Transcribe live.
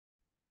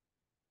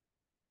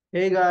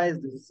Hey guys,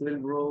 this is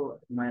Silvro,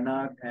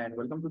 Mainak, and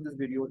welcome to this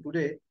video.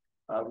 Today,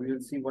 we will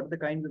see what the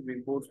kinds of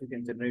reports we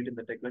can generate in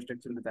the Tekla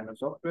Structural Designer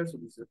Software. So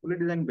this is a fully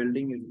designed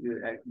building.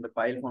 The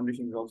pile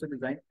foundation is also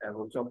designed. I have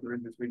also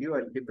uploaded this video.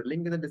 I'll give the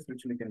link in the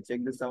description. You can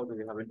check this out if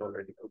you haven't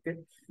already. Okay.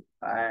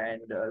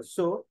 And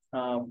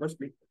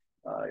firstly,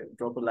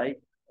 drop a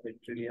like. It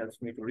really helps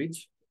me to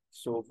reach.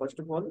 So first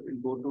of all,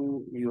 we'll go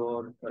to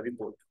your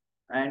report,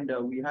 and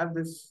we have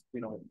this,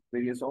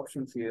 various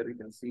options here. You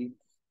can see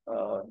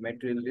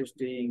material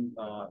listing,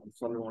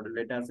 solid model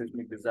data,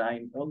 seismic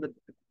design, all the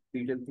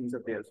detailed things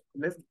are there. So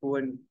let's go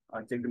and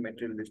check the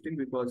material listing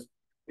because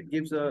it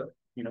gives a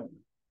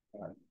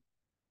uh,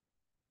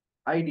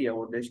 idea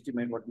or the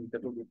estimate what is the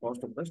total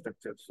cost of the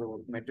structure.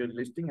 So material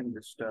listing and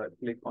just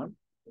click on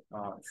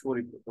show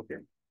report. Okay,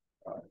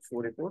 show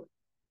report.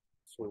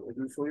 So it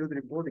will show you the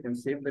report. You can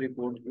save the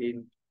report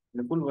in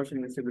the full version.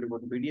 You can save the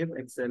report PDF,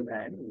 Excel,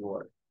 and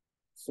Word.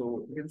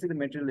 So you can see the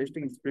material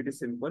listing is pretty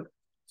simple.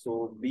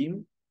 So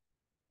beam,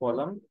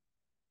 column,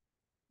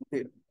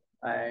 okay.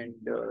 And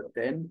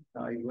then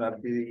you have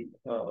the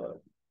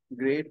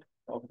grade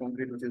of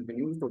concrete which has been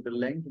used, total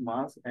length,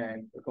 mass,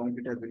 and the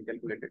concrete has been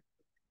calculated.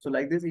 So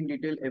like this in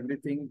detail,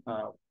 everything,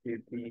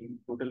 the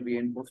total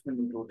reinforcement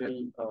in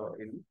total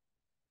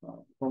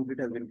concrete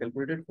has been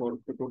calculated for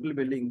the total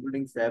building,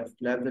 including slabs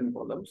and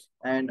columns.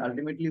 And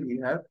ultimately, we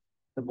have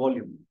the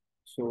volume.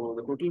 So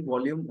the total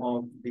volume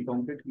of the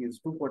concrete is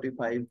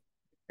 245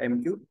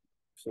 m cube.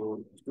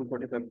 So it's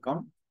 245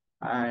 count.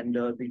 And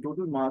the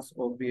total mass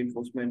of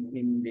reinforcement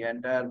in the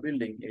entire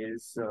building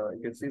is, you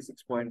can see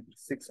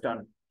 6.6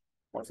 ton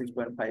or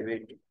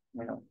 6.58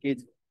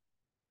 kg.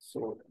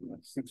 So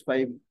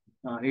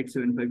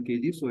 65875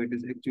 kg. So it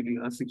is actually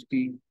a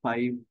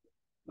 65,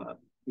 uh,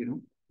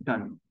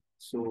 ton.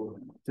 So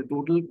the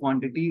total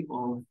quantity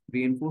of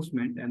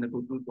reinforcement and the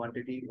total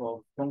quantity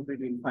of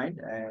concrete we'll find,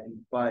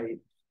 and by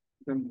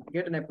you can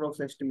get an approx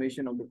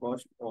estimation of the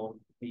cost of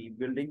the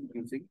building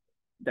using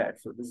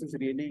that. So this is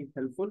really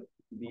helpful.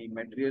 The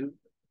material,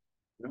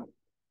 you know,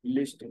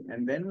 listing,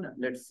 and then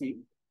let's see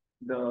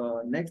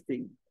the next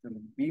thing, the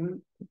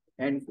beam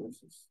end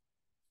forces.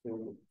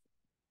 So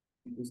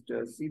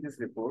just see this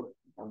report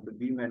on the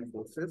beam end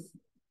forces.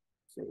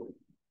 So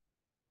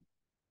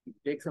it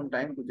takes some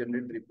time to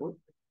generate the report.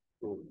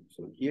 So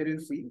here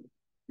you see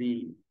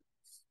the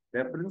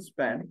reference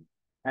span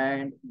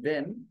and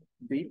then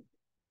the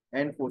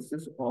end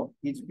forces of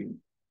each beam.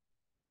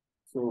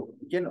 So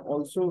you can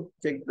also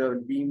check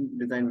the beam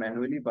design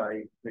manually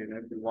by,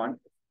 if you want,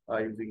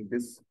 using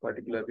this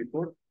particular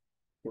report.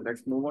 So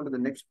let's move on to the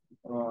next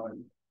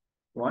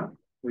one,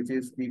 which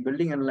is the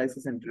building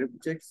analysis and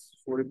drift checks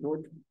for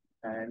report.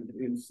 And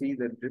you'll see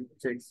the drift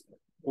checks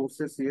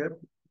forces here,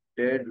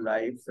 dead,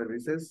 live,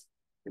 services,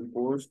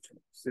 imposed,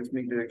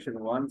 seismic direction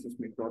one,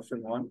 seismic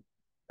torsion one,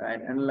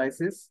 and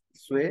analysis,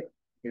 sway.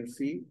 You can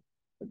see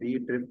the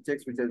drift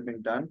checks which has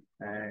been done,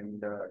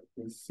 and you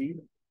can see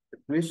the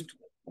twist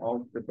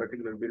of the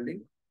particular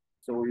building.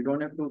 So you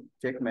don't have to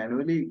check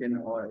manually.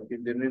 You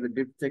can generate the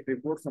drift check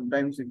report.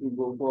 Sometimes if you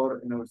go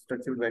for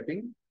structural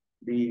vetting,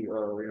 the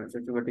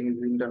structural vetting is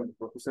being done with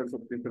professors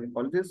of different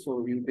colleges.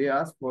 So they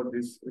ask for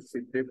this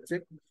drift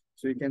check.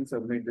 So you can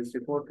submit this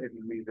report. It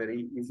will be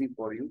very easy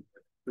for you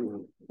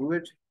to do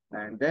it.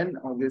 And then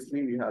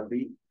obviously we have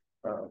the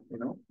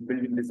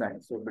building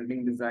design. So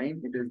building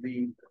design, it is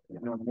the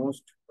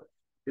most,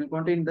 it will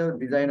contain the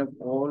design of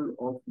all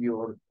of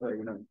your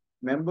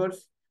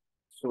members.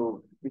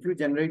 So if you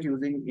generate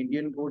using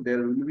Indian code,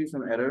 there will be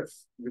some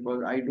errors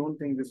because I don't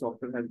think the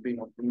software has been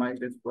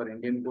optimized as per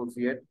Indian codes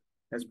yet,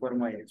 as per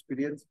my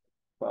experience.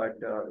 But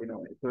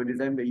if you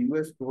design the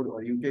US code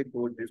or UK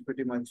code, this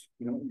pretty much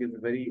gives a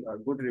very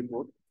good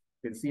report.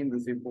 You can see in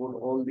this report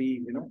all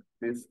the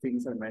these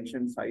things are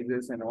mentioned,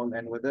 sizes and all,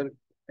 and whether,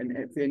 and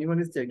if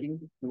anyone is checking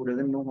who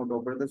doesn't know how to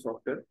operate the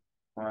software,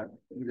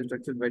 in the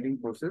structured writing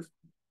process,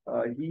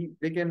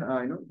 they can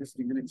just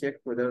easily check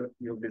whether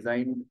you've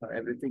designed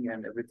everything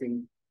and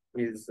everything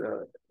is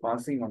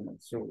passing on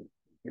it. So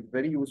it's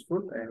very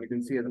useful, and you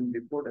can see in the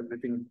report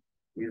everything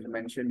is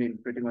mentioned in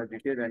pretty much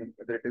detail, and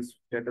whether it is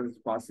status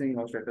passing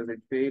or status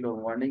it failed or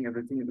warning,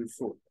 everything it will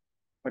show.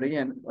 But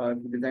again, if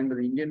you design the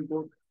Indian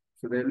code,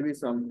 so there will be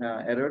some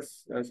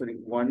errors,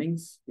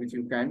 warnings which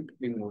you can't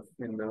remove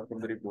in the from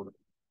the report.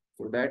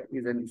 So that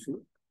is an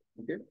issue.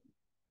 Okay.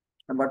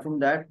 Apart from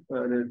that,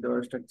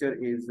 the structure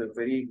is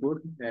very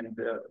good, and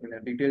in a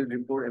detailed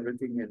report,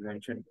 everything is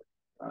mentioned.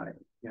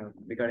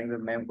 Regarding the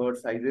member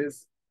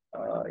sizes,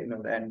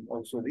 and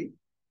also the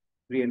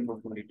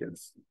reinforcement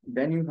details.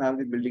 Then you have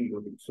the building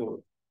loading.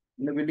 So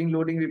in the building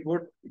loading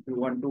report, if you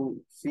want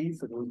to see,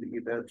 suppose the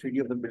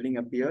 3D of the building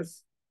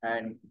appears,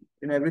 and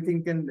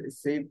everything can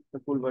save the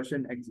full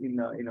version in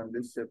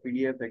this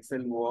PDF,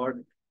 Excel,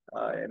 Word,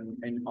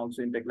 and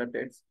also in Tekla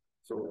text.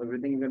 So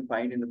everything you can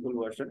find in the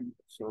full version.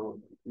 So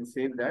you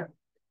save that.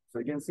 So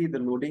you can see the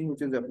loading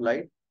which is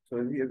applied. So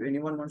if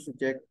anyone wants to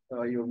check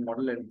your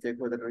model and check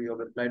whether you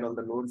have applied all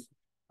the loads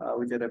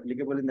which are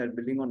applicable in that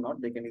building or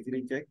not, they can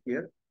easily check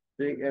here.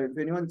 If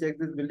anyone checks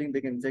this building,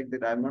 they can check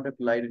that I have not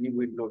applied any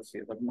wind loads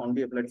here, but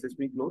only applied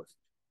seismic loads.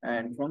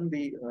 And from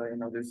the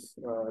this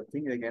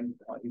thing, I can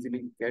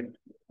easily get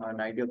an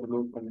idea of the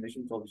load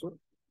combinations also,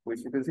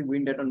 which you can see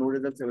wind data no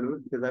results available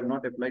because I have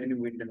not applied any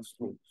wind and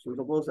snow. So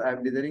suppose I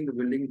am designing the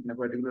building in a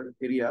particular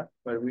area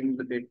where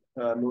wind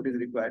load is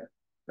required,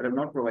 but I have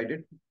not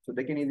provided. So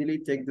they can easily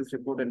check this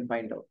report and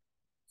find out.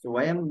 So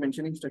why I'm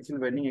mentioning structural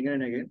welding again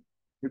and again?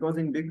 Because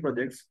in big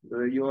projects,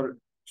 your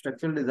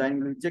structural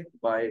design will be checked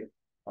by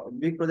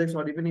big projects,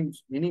 or even in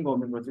any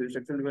government project,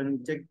 structural design will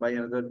be checked by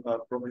another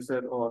professor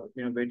or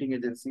vetting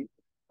agency,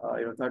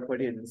 third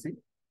party agency.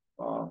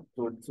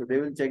 So they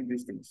will check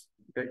these things.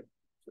 Okay,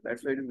 so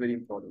that's why it is very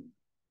important.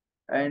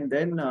 And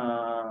then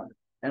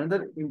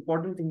another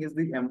important thing is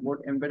the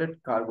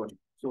embedded carbon.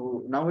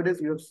 So nowadays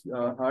you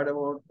have heard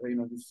about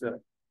this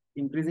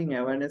increasing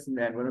awareness in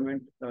the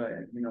environment.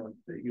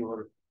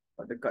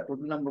 The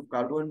total number of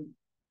carbon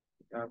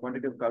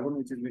quantity of carbon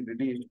which has been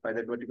released by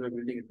that particular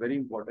building is very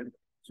important.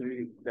 So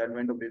the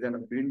advent of design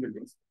of green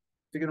buildings.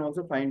 So you can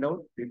also find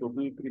out the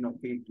total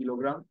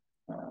kilogram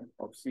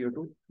of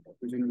CO2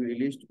 which will be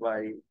released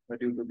by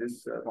due to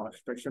this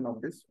construction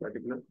of this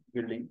particular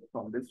building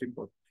from this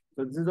report.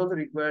 So this is also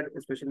required,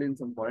 especially in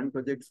some foreign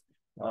projects.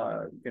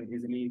 You can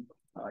easily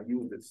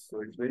use this.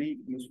 So it's very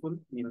useful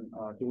in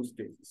those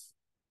cases.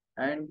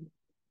 And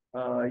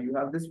you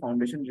have this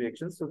foundation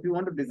reaction. So if you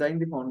want to design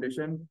the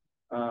foundation,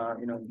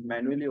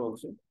 manually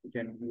also,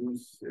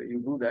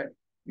 you do that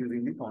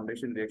using the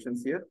foundation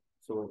reactions here.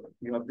 So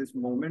you have this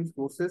moment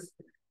forces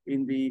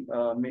in the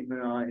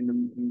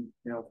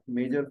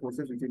major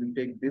forces, which will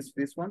take this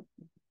one,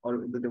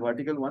 or the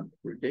vertical one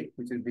will take,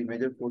 which is the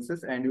major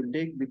forces, and you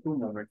take the two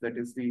moments, that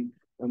is the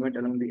moment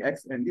along the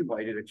x and the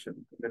y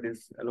direction, that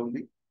is along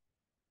the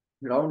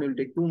ground. You'll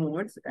take two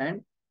moments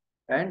and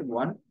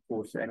one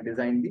force and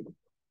design the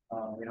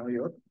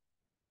your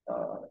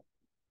uh,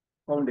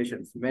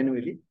 foundations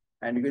manually,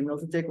 and you can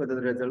also check whether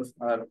the results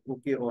are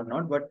okay or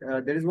not. But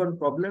there is one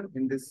problem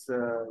in this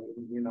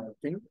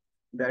thing,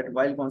 that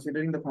while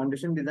considering the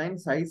foundation design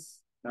size,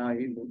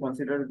 you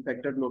consider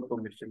factored load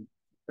formation,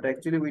 but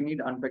actually we need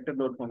unfactored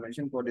load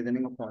formation for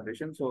designing a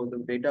foundation. So the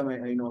data may,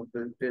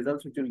 the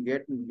results which you'll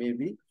get may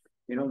be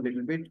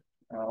little bit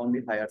on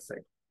the higher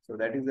side. So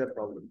that is the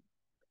problem.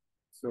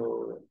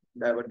 So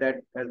that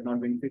has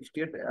not been fixed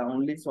yet.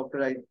 Only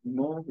software I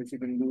know which you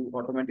can do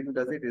automatically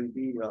does it is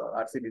the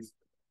RCDs.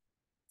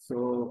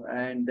 So,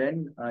 and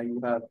then you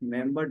have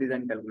member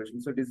design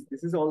calculation. So this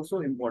is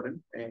also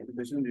important,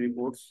 especially in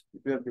reports.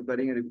 If you are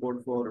preparing a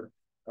report for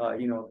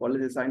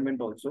college assignment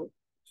also,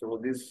 so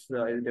this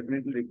is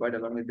definitely required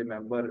along with the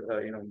member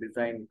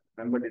design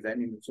in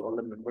which all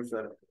the members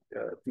are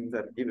things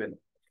are given.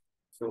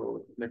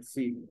 So let's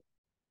see.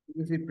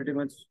 You see pretty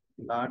much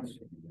large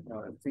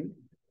thing.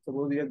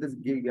 Suppose we have this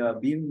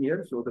beam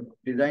here. So the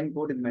design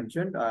code is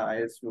mentioned,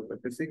 ISO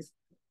 56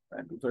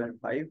 and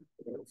 2005.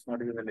 It's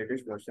not even the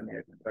latest version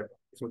yet, but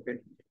it's okay.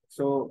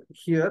 So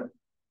here,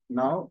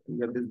 now we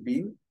have this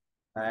beam,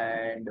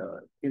 and you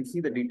can see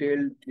the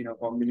detailed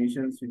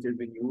combinations which has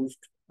been used,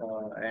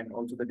 and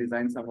also the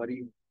design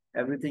summary.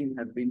 Everything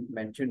has been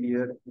mentioned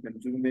here. You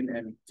can zoom in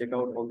and check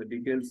out all the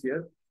details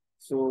here.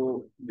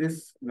 So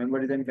this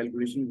member design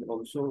calculation is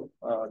also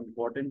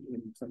important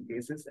in some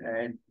cases.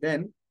 And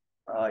then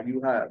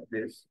you have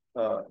this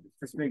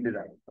seismic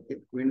design. Okay,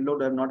 wind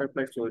load are not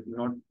applied, so it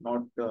will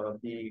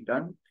not be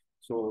done.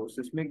 So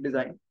seismic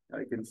design,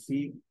 you can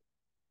see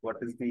what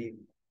is the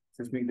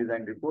seismic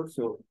design report.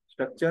 So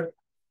structure,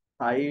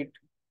 height,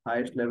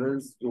 highest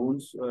levels,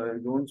 zones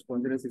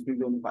considered seismic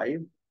zone 5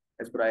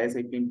 as per IS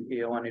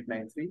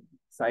 18A1893,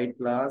 site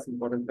class,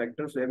 important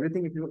factors. So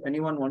everything, if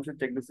anyone wants to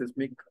check the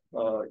seismic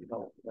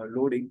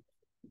loading,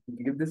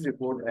 give this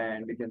report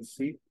and you can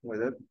see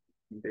whether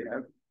they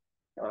have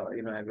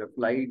have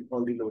applied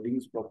all the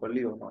loadings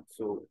properly or not.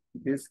 So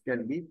this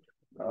can be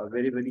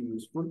very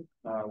useful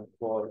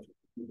for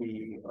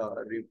the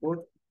report.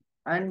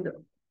 And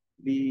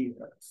the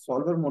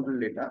solver model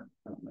data.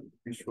 Let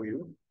me show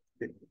you.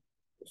 The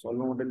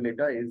solver model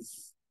data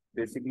is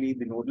basically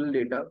the nodal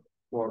data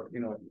for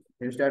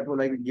instead for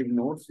like give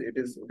nodes. It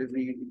is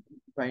we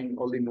find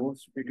all the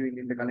nodes between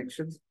in the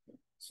connections.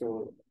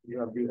 So you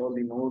have all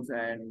the nodes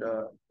and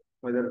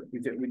whether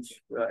which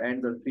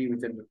ends are free,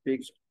 which are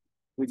fixed,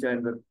 which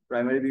are the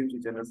primary beams,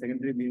 which are the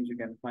secondary beams. You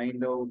can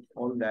find out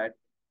all that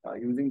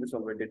using the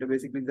solver data.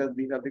 Basically,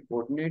 these are the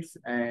coordinates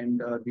and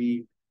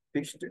the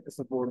fixed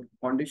support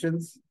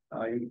conditions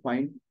you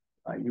find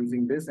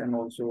using this, and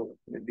also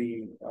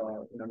the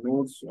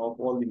nodes of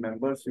all the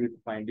members you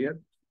find here.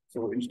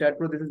 So in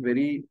StatPro, this is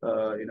very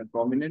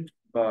prominent,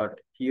 but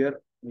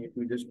here if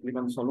you just click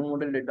on solver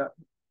model data,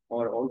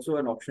 or also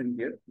an option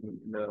here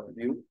in the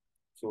view.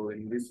 So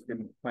in this, you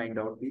can find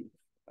out the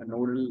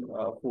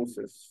nodal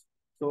forces.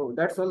 So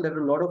that's all. There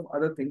are a lot of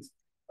other things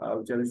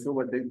which I will show,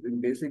 but in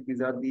basic,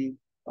 these are the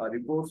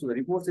reports. So the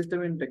report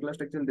system in Tekla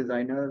Structural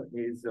Designer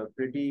is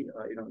pretty,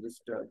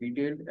 just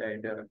detailed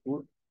and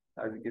good.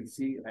 as you can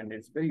see, and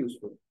it's very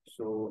useful.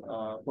 So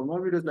for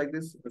more videos like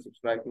this,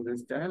 subscribe to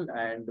this channel.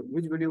 And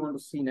which video you want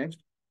to see next,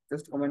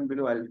 just comment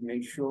below. I'll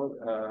make sure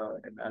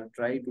and I'll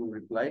try to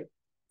reply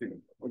to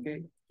you.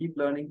 Okay, keep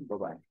learning. Bye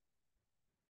bye.